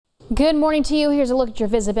Good morning to you. Here's a look at your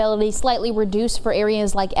visibility. Slightly reduced for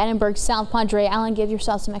areas like Edinburgh, South Padre Island. Give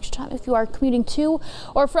yourself some extra time if you are commuting to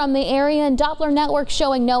or from the area. And Doppler network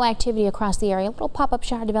showing no activity across the area. A little pop-up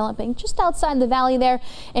shower developing just outside the valley there.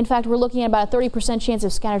 In fact, we're looking at about a 30% chance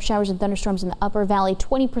of scattered showers and thunderstorms in the upper valley,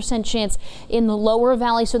 20% chance in the lower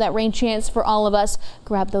valley. So that rain chance for all of us.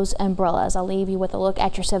 Grab those umbrellas. I'll leave you with a look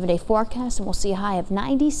at your 7-day forecast, and we'll see a high of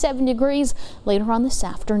 97 degrees later on this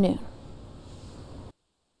afternoon.